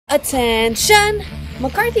Attention!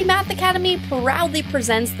 McCarthy Math Academy proudly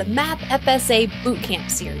presents the Math FSA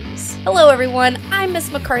Bootcamp series. Hello everyone, I'm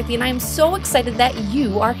Miss McCarthy and I'm so excited that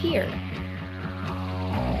you are here.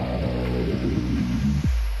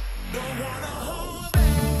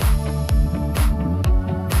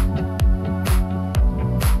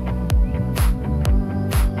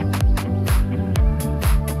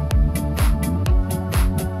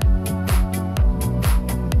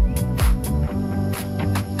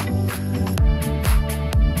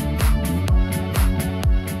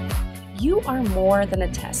 You are more than a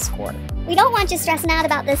test score. We don't want you stressing out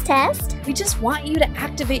about this test. We just want you to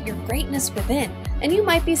activate your greatness within. And you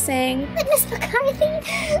might be saying, But Miss McCarthy,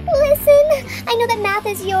 listen, I know that math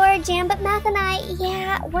is your jam, but math and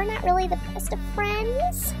I, we're not really the best of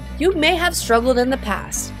friends. You may have struggled in the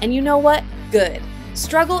past, and you know what? Good.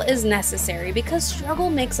 Struggle is necessary because struggle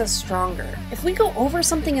makes us stronger. If we go over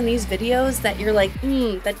something in these videos that you're like,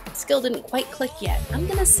 that skill didn't quite click yet, I'm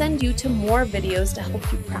gonna send you to more videos to help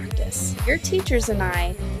you practice. Your teachers and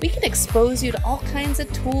I, we can expose you to all kinds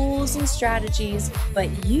of tools and strategies,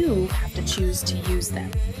 but you have to choose to use them.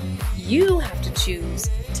 You have to choose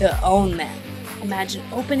to own them. Imagine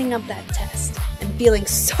opening up that test and feeling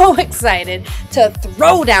so excited to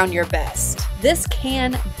throw down your best. This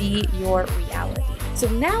can be your reality. So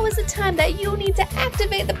now is the time that you need to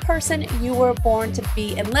activate the person you were born to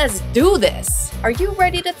be, and let's do this. Are you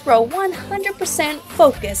ready to throw 100%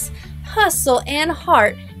 focus, hustle, and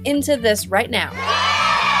heart into this right now?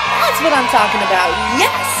 That's what I'm talking about,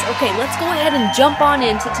 yes! Okay, let's go ahead and jump on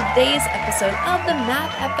into today's episode of the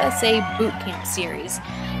Math FSA Bootcamp series.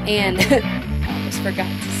 And I almost forgot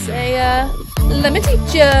to say, let me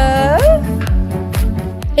teach ya!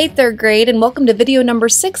 Hey third grade, and welcome to video number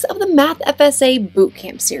 6 of the Math FSA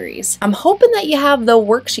Bootcamp series. I'm hoping that you have the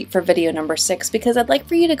worksheet for video number 6 because I'd like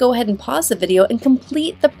for you to go ahead and pause the video and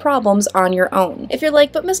complete the problems on your own. If you're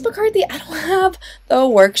like, but Miss McCarthy, I don't have the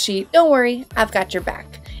worksheet, don't worry, I've got your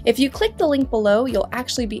back. If you click the link below, you'll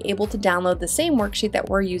actually be able to download the same worksheet that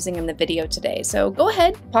we're using in the video today. So go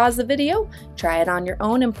ahead, pause the video, try it on your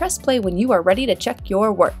own, and press play when you are ready to check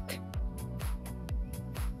your work.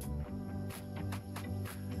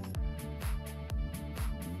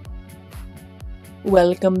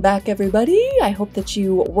 Welcome back everybody. I hope that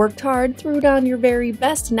you worked hard, threw down your very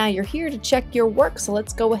best, and now you're here to check your work, so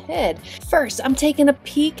let's go ahead. First, I'm taking a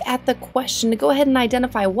peek at the question to go ahead and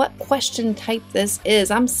identify what question type this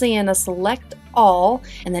is. I'm seeing a select all,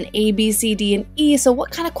 and then A, B, C, D, and E, so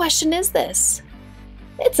what kind of question is this?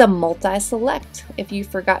 It's a multi-select. If you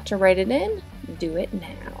forgot to write it in, do it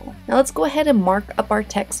now. Now let's go ahead and mark up our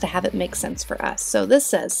text to have it make sense for us. So this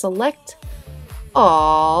says select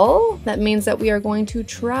all. That means that we are going to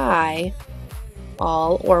try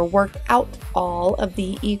all or work out all of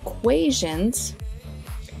the equations.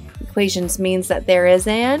 Equations means that there is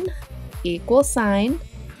an equal sign,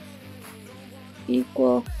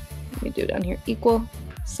 equal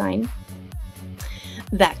sign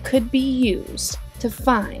that could be used to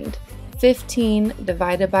find 15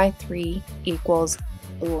 divided by 3 equals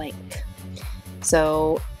blank.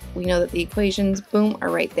 So we know that the equations, boom, are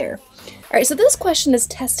right there. All right, so this question is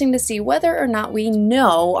testing to see whether or not we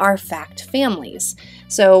know our fact families.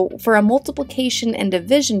 So for a multiplication and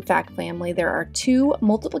division fact family, there are 2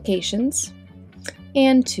 multiplications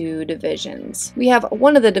and 2 divisions. We have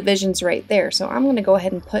one of the divisions right there, so I'm going to go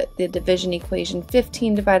ahead and put the division equation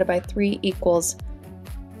 15 divided by 3 equals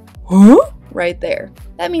right there.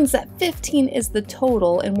 That means that 15 is the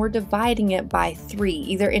total and we're dividing it by 3,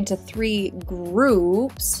 either into 3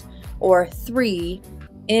 groups or 3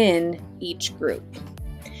 in each group.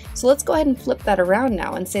 So let's go ahead and flip that around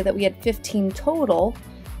now and say that we had 15 total,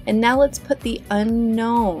 and now let's put the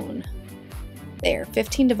unknown there.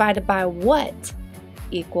 15 divided by what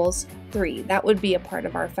equals 3? That would be a part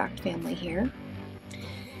of our fact family here.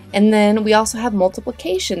 And then we also have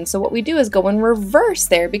multiplication. So what we do is go in reverse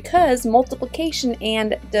there because multiplication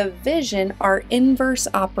and division are inverse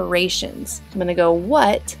operations. I'm going to go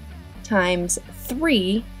what times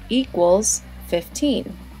 3 equals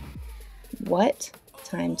 15. What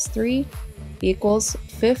times 3 equals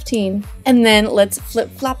 15. And then let's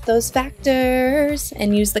flip-flop those factors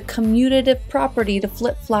and use the commutative property to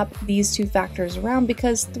flip-flop these 2 factors around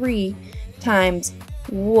because 3 times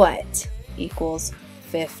what equals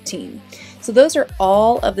 15. So those are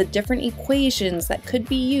all of the different equations that could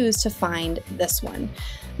be used to find this one.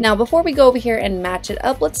 Now, before we go over here and match it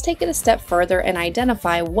up, let's take it a step further and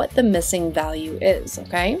identify what the missing value is,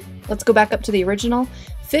 okay? Let's go back up to the original.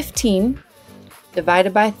 15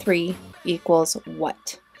 divided by 3 equals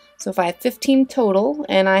what? So if I have 15 total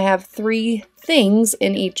and I have 3 things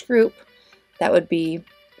in each group, that would be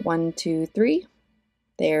 1, 2, 3,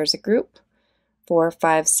 there's a group. 4,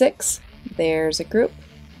 5, 6, there's a group.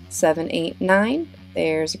 7, 8, 9,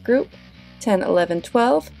 there's a group. 10, 11,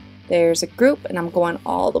 12, there's a group, and I'm going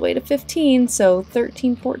all the way to 15, so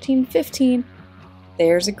 13, 14, 15,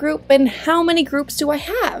 there's a group. And how many groups do I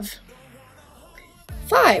have?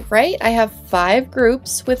 5, right? I have 5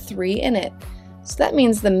 groups with 3 in it. So that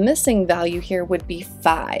means the missing value here would be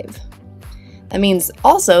 5. That means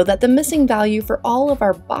also that the missing value for all of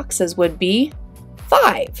our boxes would be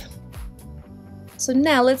 5. So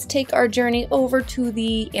now let's take our journey over to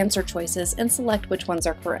the answer choices and select which ones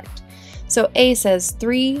are correct. So A says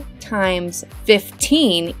 3 times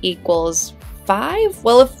 15 equals 5.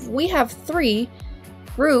 Well, if we have 3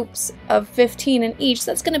 groups of 15 in each,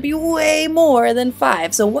 that's going to be way more than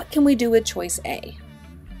 5. So what can we do with choice A?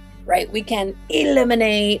 Right, we can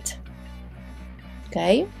eliminate.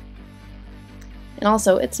 Okay. And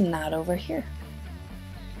also, it's not over here.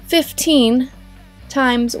 15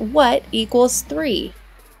 times what equals 3?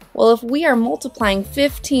 Well, if we are multiplying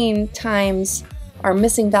 15 times our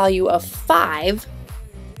missing value of 5,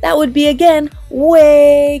 that would be, again,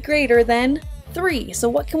 way greater than 3. So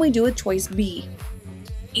what can we do with choice B?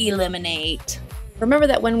 Eliminate. Remember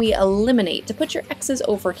that when we eliminate, to put your X's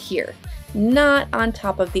over here, not on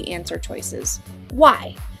top of the answer choices.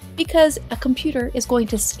 Why? Because a computer is going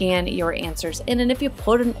to scan your answers in, and if you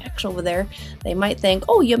put an X over there, they might think,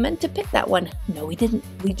 oh, you meant to pick that one. No, we didn't.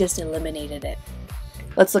 We just eliminated it.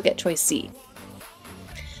 Let's look at choice C.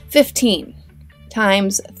 15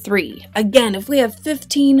 times 3. Again, if we have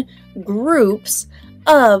 15 groups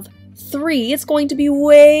of 3, it's going to be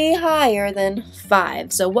way higher than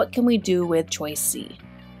 5. So what can we do with choice C?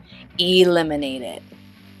 Eliminate it.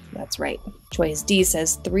 That's right. Choice D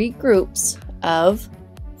says 3 groups of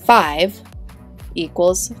 5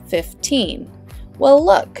 equals 15. Well,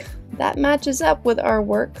 look, that matches up with our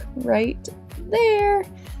work right there.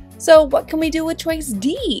 So what can we do with choice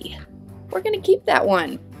D? We're going to keep that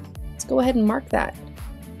one. Let's go ahead and mark that.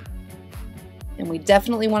 And we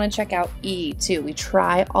definitely want to check out E too. We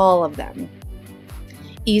try all of them.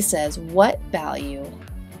 E says, what value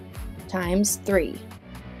times 3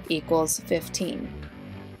 equals 15?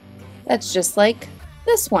 That's just like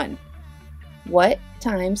this one. What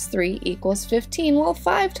times 3 equals 15? Well,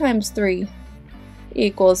 5 times 3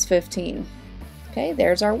 equals 15. Okay,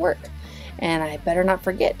 there's our work. And I better not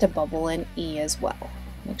forget to bubble in E as well.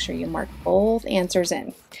 Make sure you mark both answers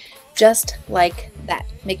in. Just like that.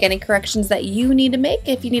 Make any corrections that you need to make.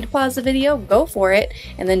 If you need to pause the video, go for it,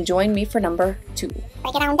 and then join me for number 2.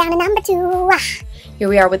 Break it on down to number 2. Here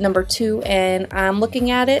we are with number 2, and I'm looking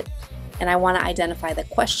at it, and I want to identify the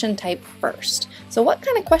question type first. So what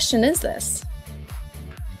kind of question is this?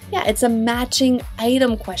 Yeah, it's a matching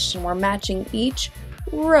item question. We're matching each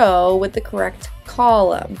row with the correct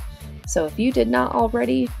column. So if you did not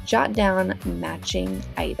already, jot down matching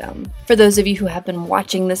item. For those of you who have been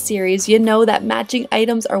watching this series, you know that matching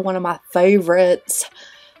items are one of my favorites.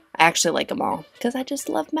 I actually like them all because I just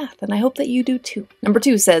love math, and I hope that you do too. Number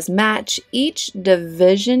 2 says match each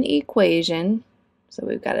division equation. So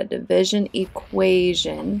we've got a division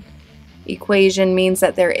equation. Equation means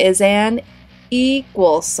that there is an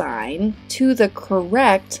equal sign to the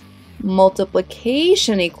correct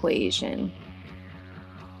multiplication equation.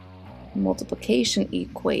 Multiplication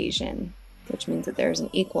equation, which means that there's an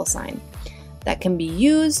equal sign that can be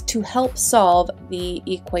used to help solve the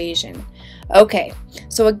equation. Okay,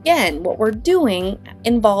 so again, what we're doing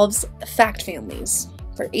involves fact families.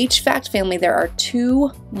 For each fact family, there are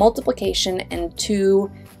 2 multiplication and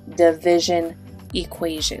 2 division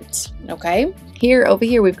equations, okay? Over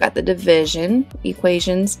here, we've got the division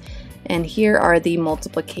equations, and here are the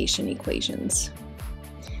multiplication equations.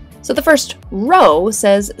 So the first row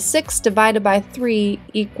says 6 divided by 3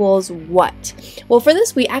 equals what? Well, for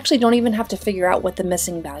this, we actually don't even have to figure out what the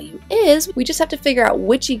missing value is. We just have to figure out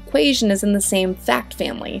which equation is in the same fact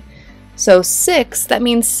family. So 6, that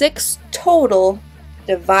means 6 total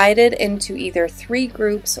divided into either 3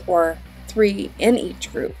 groups or 3 in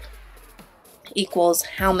each group equals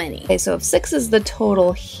how many? Okay, so if 6 is the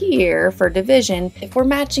total here for division, if we're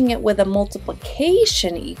matching it with a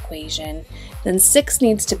multiplication equation, then 6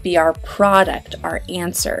 needs to be our product, our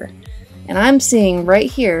answer. And I'm seeing right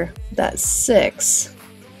here that 6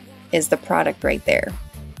 is the product right there.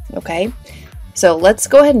 Okay, so let's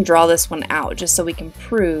go ahead and draw this one out just so we can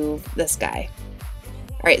prove this guy.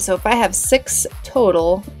 All right, so if I have 6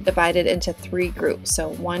 total divided into 3 groups, so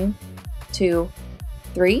 1, 2,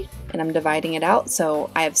 3, and I'm dividing it out,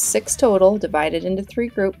 so I have 6 total divided into 3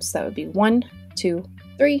 groups. That would be 1, 2,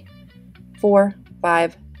 3, 4,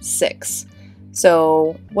 5, 6.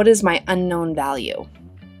 So what is my unknown value?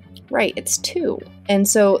 Right, it's 2. And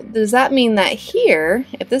so does that mean that here,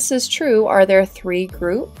 if this is true, are there 3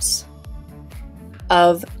 groups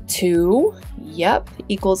of 2? Yep,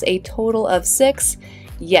 equals a total of 6.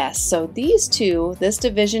 Yes, so these two, this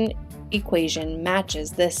division equation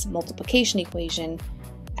matches this multiplication equation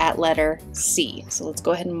at letter C. So let's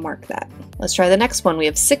go ahead and mark that. Let's try the next one. We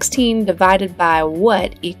have 16 divided by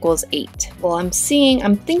what equals 8? Well, I'm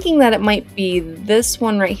thinking that it might be this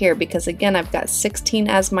one right here, because again, I've got 16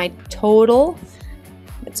 as my total.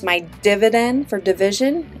 It's my dividend for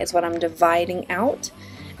division. It's what I'm dividing out.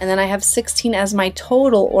 And then I have 16 as my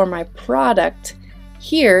total, or my product,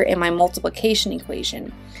 here in my multiplication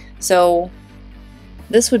equation. So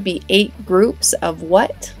this would be 8 groups of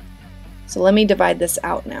what? So let me divide this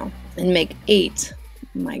out now and make 8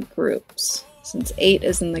 my groups. Since 8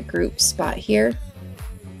 is in the group spot here,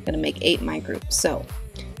 I'm going to make 8 my groups. So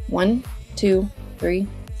 1, 2, 3,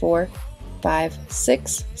 4, 5,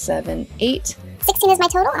 6, 7, 8. 16 is my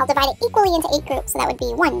total. I'll divide it equally into 8 groups. So that would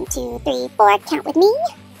be 1, 2, 3, 4. Count with me.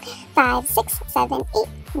 5, 6, 7, 8,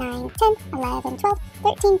 9, 10, 11, 12,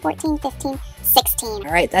 13, 14, 15, 16.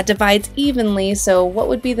 All right, that divides evenly. So what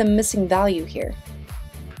would be the missing value here?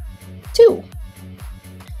 2.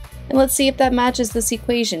 And let's see if that matches this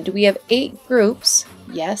equation. Do we have 8 groups?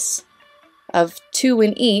 Yes. Of 2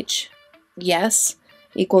 in each? Yes.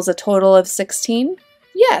 Equals a total of 16?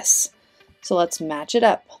 Yes. So let's match it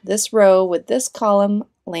up. This row with this column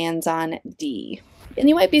lands on D. And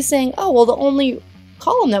you might be saying, oh, well, the only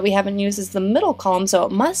column that we haven't used is the middle column, so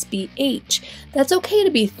it must be H. That's okay to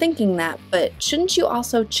be thinking that, but shouldn't you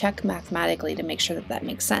also check mathematically to make sure that that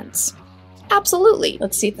makes sense? Absolutely.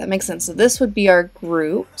 Let's see if that makes sense. So this would be our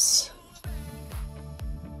groups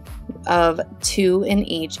of 2 in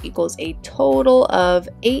each equals a total of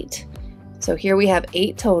 8. So here we have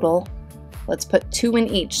 8 total. Let's put 2 in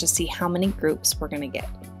each to see how many groups we're going to get.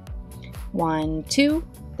 1, 2,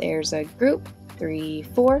 there's a group. 3,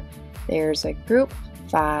 4, there's a group.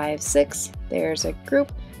 5, 6, there's a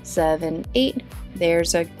group. 7, 8,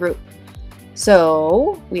 there's a group.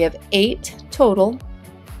 So we have 8 total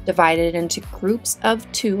divided into groups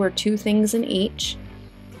of 2, or 2 things in each,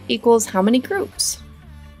 equals how many groups?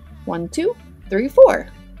 1, 2, 3, 4.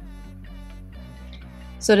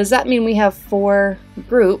 So does that mean we have 4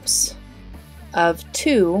 groups of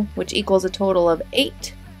 2, which equals a total of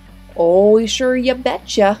 8? Oh, sure, you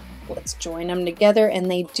betcha. Let's join them together, and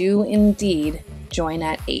they do indeed join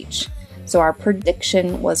at H. So our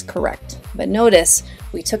prediction was correct. But notice,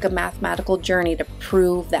 we took a mathematical journey to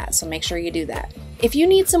prove that, so make sure you do that. If you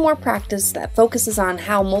need some more practice that focuses on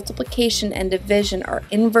how multiplication and division are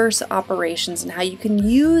inverse operations and how you can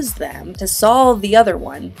use them to solve the other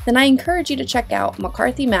one, then I encourage you to check out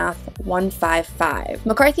McCarthy Math 155.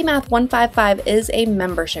 McCarthy Math 155 is a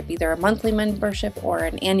membership, either a monthly membership or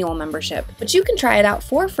an annual membership, but you can try it out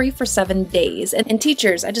for free for 7 days. And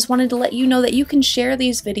teachers, I just wanted to let you know that you can share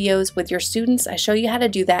these videos with your students. I show you how to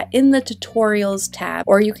do that in the tutorials tab,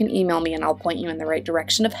 or you can email me and I'll point you in the right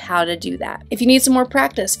direction of how to do that. If you need some more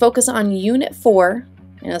practice, focus on Unit 4.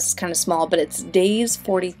 I know this is kind of small, but it's days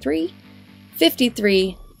 43,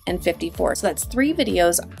 53, and 54. So that's 3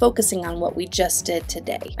 videos focusing on what we just did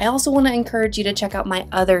today. I also want to encourage you to check out my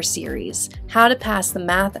other series, How to Pass the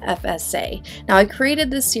Math FSA. Now, I created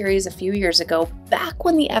this series a few years ago, back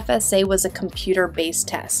when the FSA was a computer-based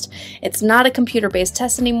test. It's not a computer-based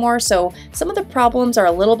test anymore, so some of the problems are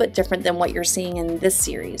a little bit different than what you're seeing in this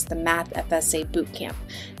series, the Math FSA Bootcamp.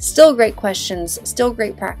 Still great questions, still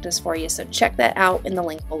great practice for you, so check that out in the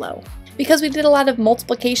link below. Because we did a lot of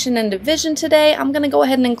multiplication and division today, I'm going to go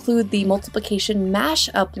ahead and include the multiplication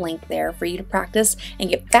mashup link there for you to practice and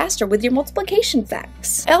get faster with your multiplication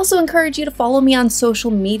facts. I also encourage you to follow me on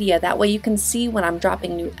social media. That way you can see when I'm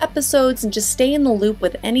dropping new episodes and just stay in the loop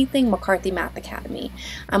with anything McCarthy Math Academy.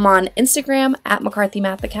 I'm on Instagram at McCarthy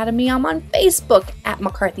Math Academy. I'm on Facebook at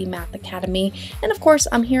McCarthy Math Academy. And of course,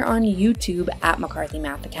 I'm here on YouTube at McCarthy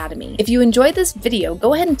Math Academy. If you enjoyed this video,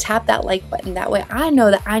 go ahead and tap that like button. That way I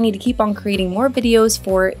know that I need to keep on creating more videos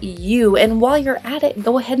for you. And while you're at it,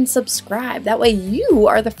 go ahead and subscribe. That way you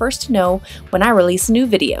are the first to know when I release a new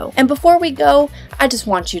video. And before we go, I just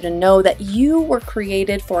want you to know that you were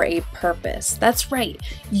created for a purpose. That's right.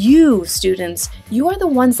 You, students, you are the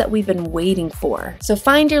ones that we've been waiting for. So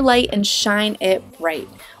find your light and shine it bright.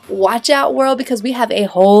 Watch out, world, because we have a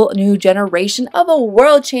whole new generation of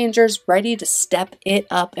world changers ready to step it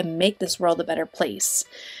up and make this world a better place.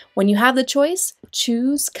 When you have the choice,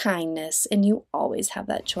 choose kindness, and you always have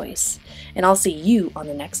that choice. And I'll see you on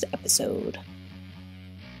the next episode.